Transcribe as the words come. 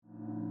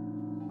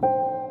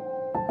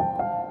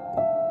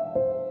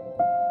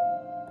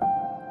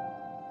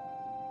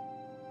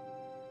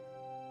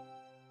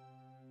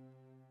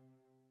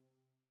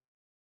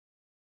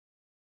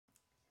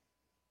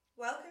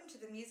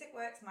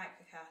Works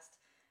Microcast,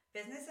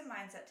 Business and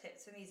Mindset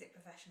Tips for Music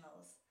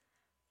Professionals.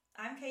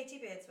 I'm Katie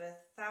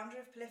Beardsworth,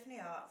 founder of Polyphony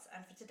Arts,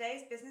 and for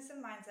today's Business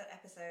and Mindset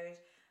episode,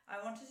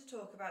 I wanted to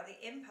talk about the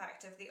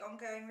impact of the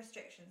ongoing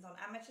restrictions on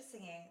amateur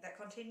singing that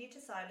continue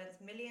to silence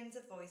millions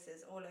of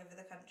voices all over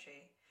the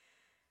country.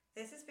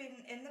 This has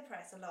been in the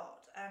press a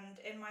lot,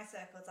 and in my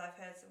circles I've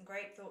heard some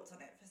great thoughts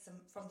on it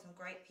from some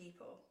great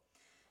people.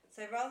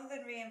 So rather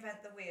than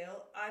reinvent the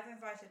wheel, I've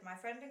invited my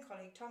friend and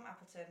colleague Tom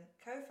Appleton,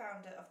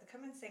 co-founder of the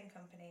Come and Sing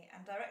Company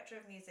and director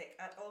of music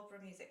at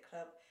Aldborough Music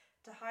Club,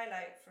 to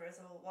highlight for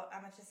us all what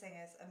amateur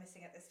singers are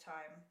missing at this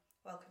time.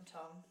 Welcome,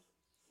 Tom.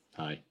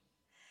 Hi.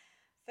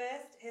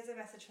 First, here's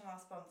a message from our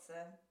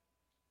sponsor.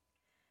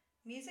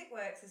 Music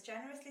Works is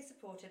generously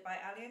supported by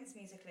Allianz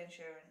Musical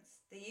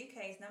Insurance, the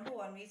UK's #1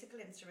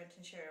 musical instrument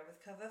insurer with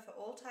cover for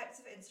all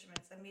types of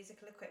instruments and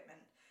musical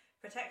equipment,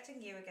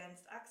 protecting you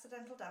against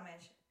accidental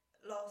damage,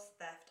 loss,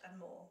 theft and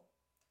more.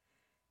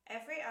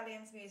 Every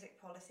Allianz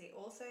music policy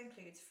also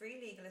includes free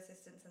legal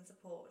assistance and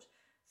support,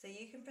 so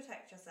you can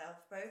protect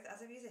yourself both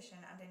as a musician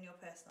and in your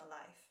personal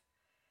life.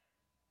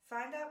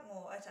 Find out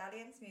more at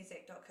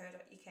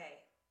allianzmusic.co.uk.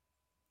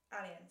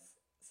 Allianz,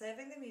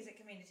 serving the music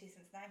community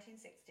since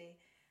 1960,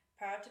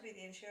 proud to be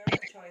the insurer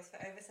of choice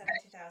for over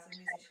 70,000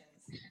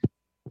 musicians.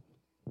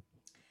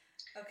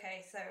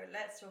 Okay, so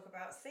let's talk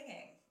about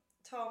singing.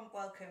 Tom,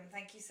 welcome.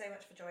 Thank you so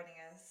much for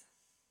joining us.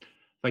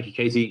 Thank you,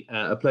 Katie.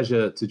 A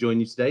pleasure to join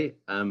you today,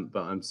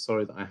 but I'm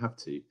sorry that I have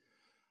to.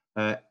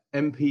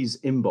 MPs'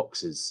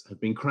 inboxes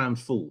have been crammed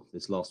full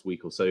this last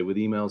week or so with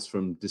emails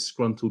from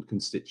disgruntled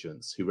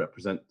constituents who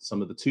represent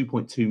some of the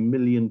 2.2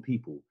 million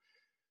people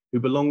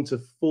who belong to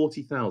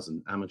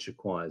 40,000 amateur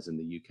choirs in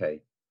the UK.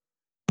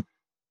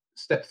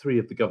 Step 3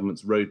 of the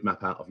government's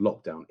roadmap out of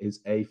lockdown is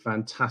a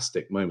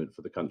fantastic moment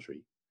for the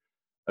country.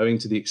 Owing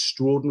to the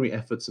extraordinary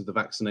efforts of the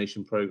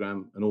vaccination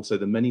programme and also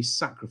the many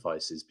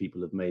sacrifices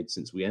people have made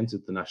since we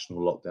entered the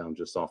national lockdown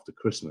just after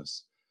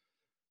Christmas,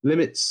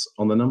 limits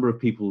on the number of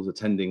people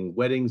attending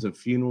weddings and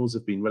funerals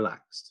have been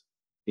relaxed.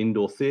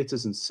 Indoor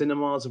theatres and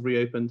cinemas have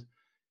reopened.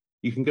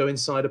 You can go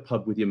inside a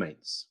pub with your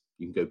mates.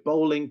 You can go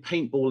bowling,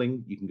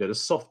 paintballing. You can go to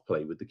soft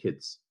play with the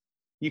kids.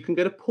 You can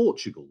go to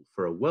Portugal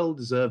for a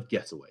well-deserved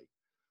getaway,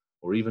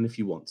 or even if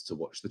you want to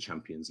watch the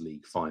Champions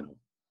League final.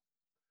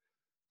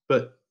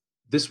 But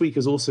this week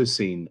has also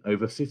seen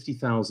over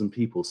 50,000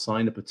 people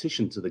sign a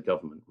petition to the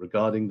government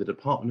regarding the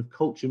Department of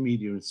Culture,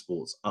 Media and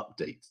Sports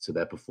update to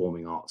their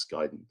performing arts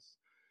guidance,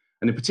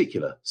 and in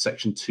particular,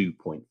 Section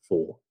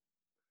 2.4.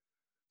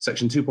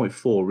 Section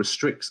 2.4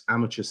 restricts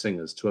amateur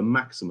singers to a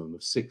maximum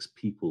of 6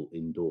 people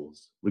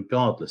indoors,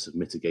 regardless of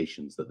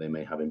mitigations that they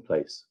may have in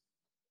place.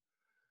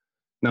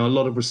 Now, a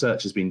lot of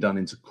research has been done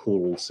into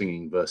choral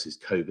singing versus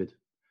COVID.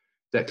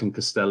 Declan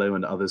Costello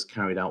and others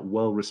carried out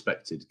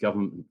well-respected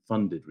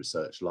government-funded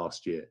research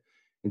last year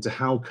into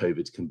how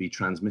COVID can be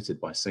transmitted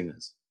by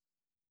singers.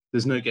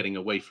 There's no getting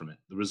away from it.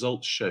 The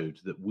results showed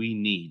that we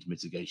need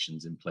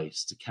mitigations in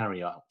place to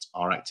carry out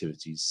our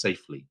activities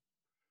safely.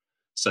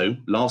 So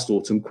last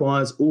autumn,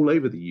 choirs all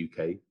over the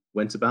UK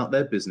went about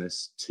their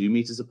business 2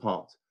 meters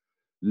apart,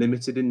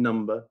 limited in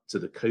number to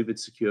the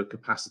COVID-secure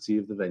capacity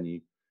of the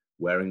venue,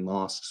 wearing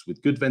masks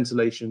with good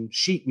ventilation,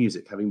 sheet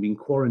music having been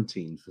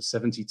quarantined for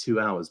 72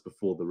 hours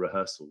before the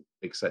rehearsal,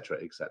 etc.,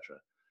 etc.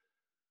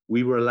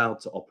 We were allowed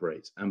to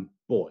operate, and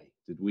boy,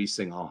 did we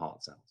sing our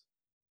hearts out.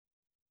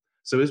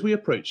 So as we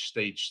approach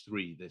stage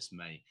 3 this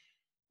May,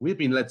 we had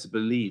been led to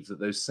believe that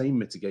those same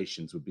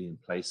mitigations would be in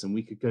place and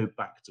we could go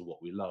back to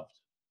what we loved.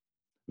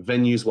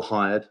 Venues were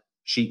hired,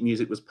 sheet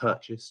music was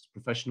purchased,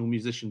 professional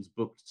musicians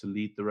booked to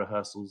lead the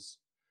rehearsals.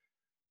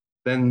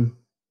 Then,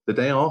 the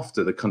day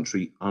after the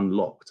country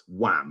unlocked,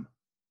 wham,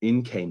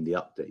 in came the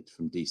update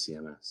from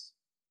DCMS.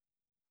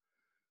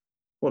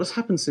 What has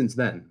happened since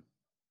then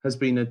has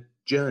been a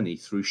journey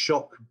through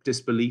shock,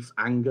 disbelief,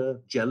 anger,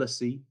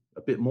 jealousy,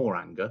 a bit more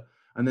anger,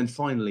 and then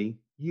finally,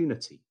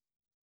 unity.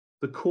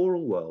 The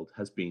choral world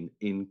has been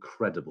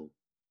incredible.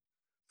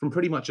 From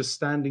pretty much a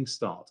standing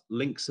start,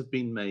 links have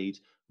been made,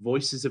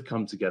 voices have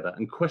come together,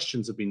 and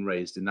questions have been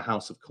raised in the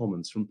House of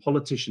Commons from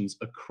politicians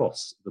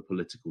across the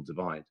political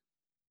divide.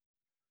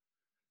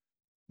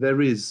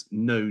 There is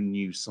no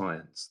new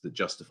science that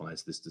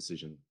justifies this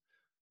decision.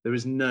 There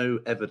is no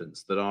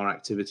evidence that our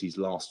activities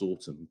last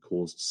autumn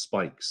caused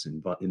spikes in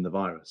the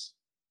virus.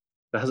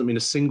 There hasn't been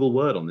a single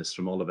word on this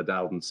from Oliver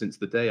Dowden since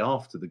the day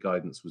after the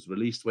guidance was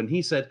released, when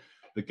he said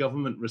the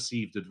government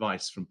received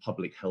advice from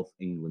Public Health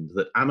England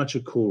that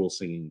amateur choral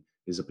singing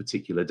is a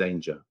particular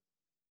danger.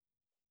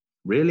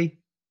 Really?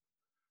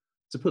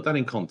 To put that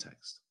in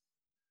context,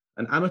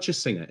 an amateur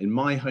singer in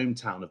my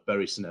hometown of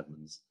Bury St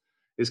Edmunds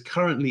is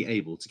currently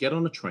able to get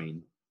on a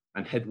train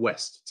and head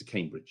west to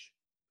Cambridge.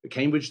 At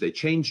Cambridge, they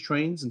change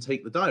trains and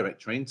take the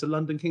direct train to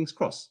London King's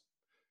Cross.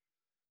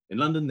 In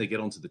London, they get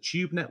onto the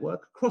tube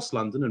network, cross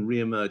London and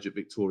re-emerge at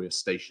Victoria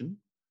Station.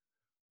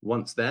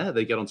 Once there,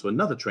 they get onto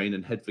another train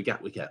and head for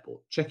Gatwick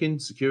Airport. Check-in,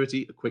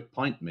 security, a quick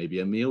pint, maybe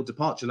a meal,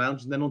 departure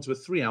lounge, and then onto a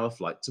 3-hour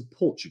flight to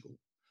Portugal.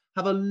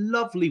 Have a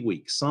lovely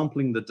week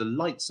sampling the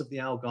delights of the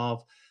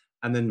Algarve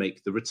and then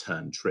make the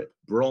return trip,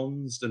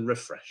 bronzed and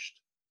refreshed.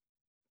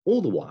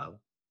 All the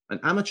while, an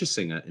amateur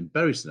singer in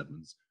Bury St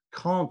Edmunds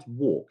can't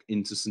walk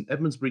into St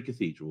Edmundsbury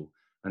Cathedral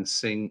and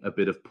sing a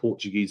bit of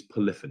Portuguese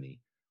polyphony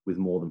with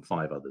more than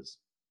 5 others.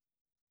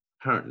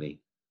 Apparently,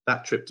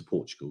 that trip to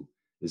Portugal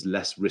is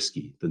less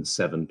risky than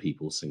 7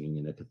 people singing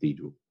in a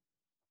cathedral.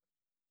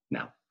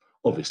 Now,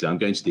 obviously, I'm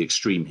going to the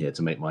extreme here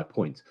to make my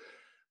point,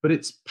 but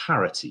it's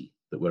parity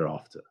that we're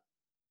after.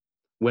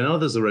 When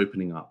others are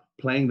opening up,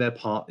 playing their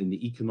part in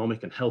the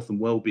economic and health and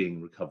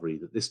well-being recovery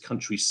that this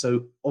country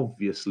so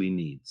obviously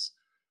needs,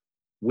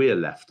 we're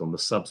left on the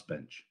subs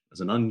bench as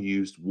an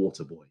unused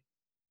water boy.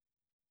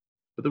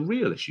 But the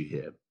real issue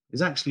here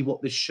is actually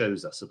what this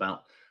shows us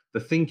about the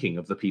thinking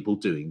of the people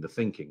doing the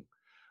thinking.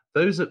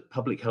 Those at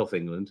Public Health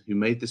England who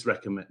made this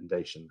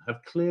recommendation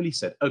have clearly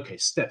said, okay,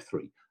 step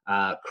 3,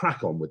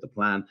 crack on with the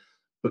plan,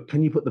 but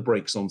can you put the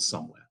brakes on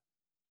somewhere?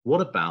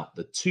 What about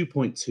the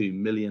 2.2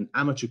 million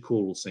amateur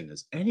choral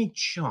singers? Any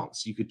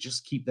chance you could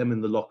just keep them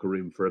in the locker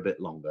room for a bit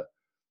longer?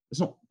 It's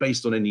not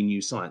based on any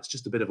new science,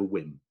 just a bit of a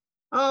whim.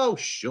 Oh,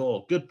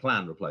 sure, good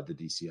plan, replied the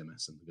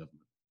DCMS and the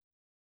government.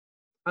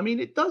 I mean,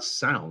 it does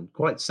sound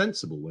quite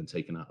sensible when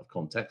taken out of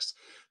context.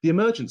 The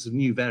emergence of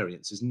new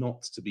variants is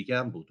not to be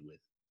gambled with.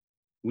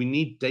 We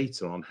need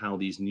data on how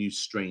these new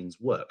strains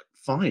work.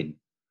 Fine.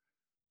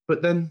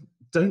 But then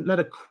don't let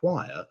a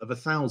choir of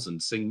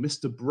 1,000 sing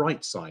Mr.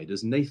 Brightside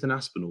as Nathan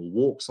Aspinall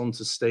walks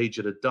onto stage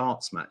at a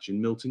darts match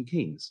in Milton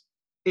Keynes.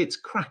 It's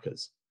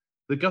crackers.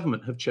 The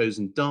government have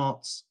chosen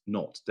darts,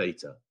 not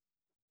data.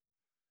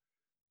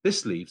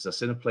 This leaves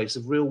us in a place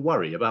of real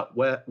worry about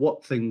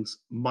what things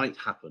might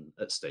happen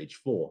at stage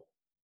 4.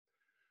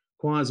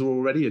 Choirs are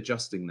already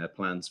adjusting their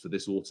plans for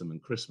this autumn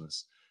and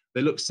Christmas.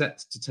 They look set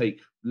to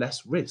take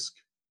less risk.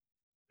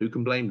 Who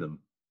can blame them?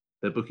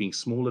 They're booking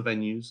smaller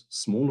venues,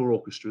 smaller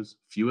orchestras,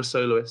 fewer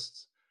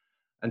soloists,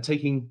 and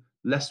taking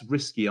less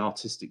risky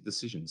artistic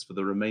decisions for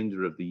the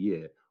remainder of the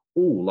year,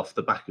 all off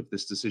the back of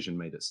this decision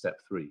made at step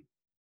 3.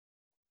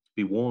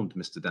 Be warned,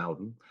 Mr.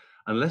 Dowden,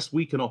 unless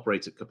we can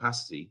operate at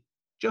capacity,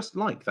 just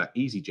like that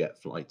EasyJet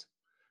flight,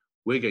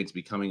 we're going to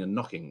be coming and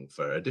knocking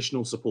for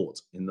additional support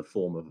in the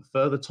form of a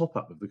further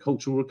top-up of the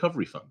Cultural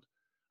Recovery Fund,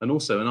 and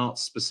also an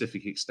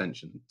arts-specific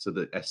extension to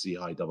the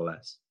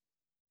SCISS.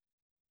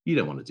 You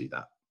don't want to do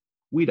that.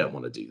 We don't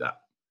want to do that.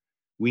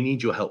 We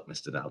need your help,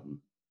 Mr. Dowden.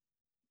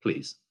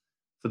 Please,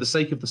 for the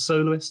sake of the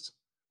soloist,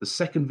 the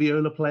second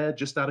viola player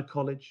just out of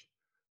college,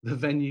 the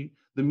venue,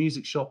 the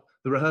music shop,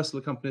 the rehearsal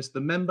accompanist,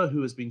 the member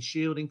who has been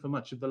shielding for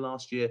much of the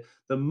last year,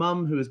 the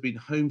mum who has been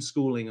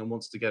homeschooling and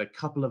wants to get a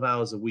couple of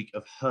hours a week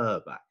of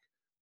her back.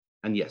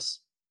 And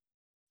yes,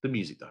 the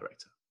music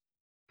director.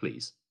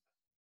 Please,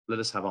 let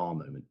us have our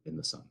moment in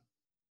the sun.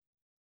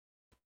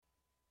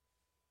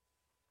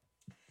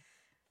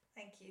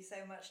 Thank you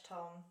so much,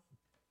 Tom.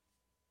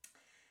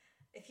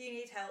 If you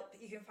need help,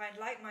 you can find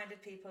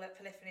like-minded people at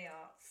Polyphony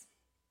Arts.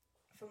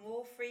 For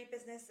more free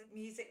business and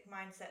music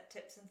mindset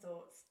tips and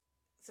thoughts,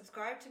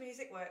 subscribe to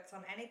Music Works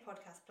on any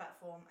podcast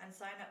platform and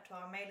sign up to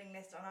our mailing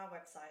list on our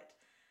website,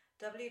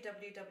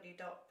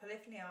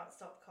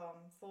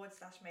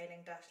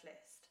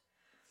 www.polyphonyaarts.com/mailing-list.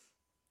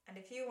 And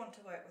if you want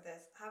to work with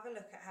us, have a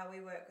look at how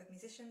we work with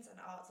musicians and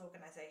arts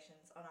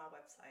organisations on our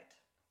website.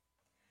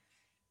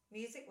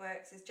 Music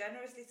Works is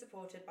generously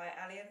supported by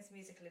Allianz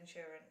Musical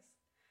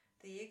Insurance,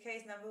 the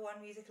UK's #1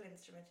 musical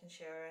instrument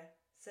insurer,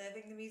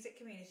 serving the music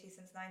community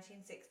since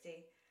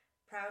 1960,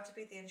 proud to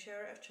be the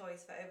insurer of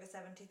choice for over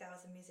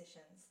 70,000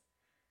 musicians.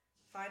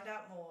 Find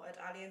out more at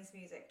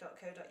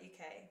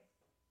allianzmusic.co.uk.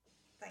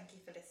 Thank you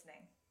for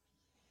listening.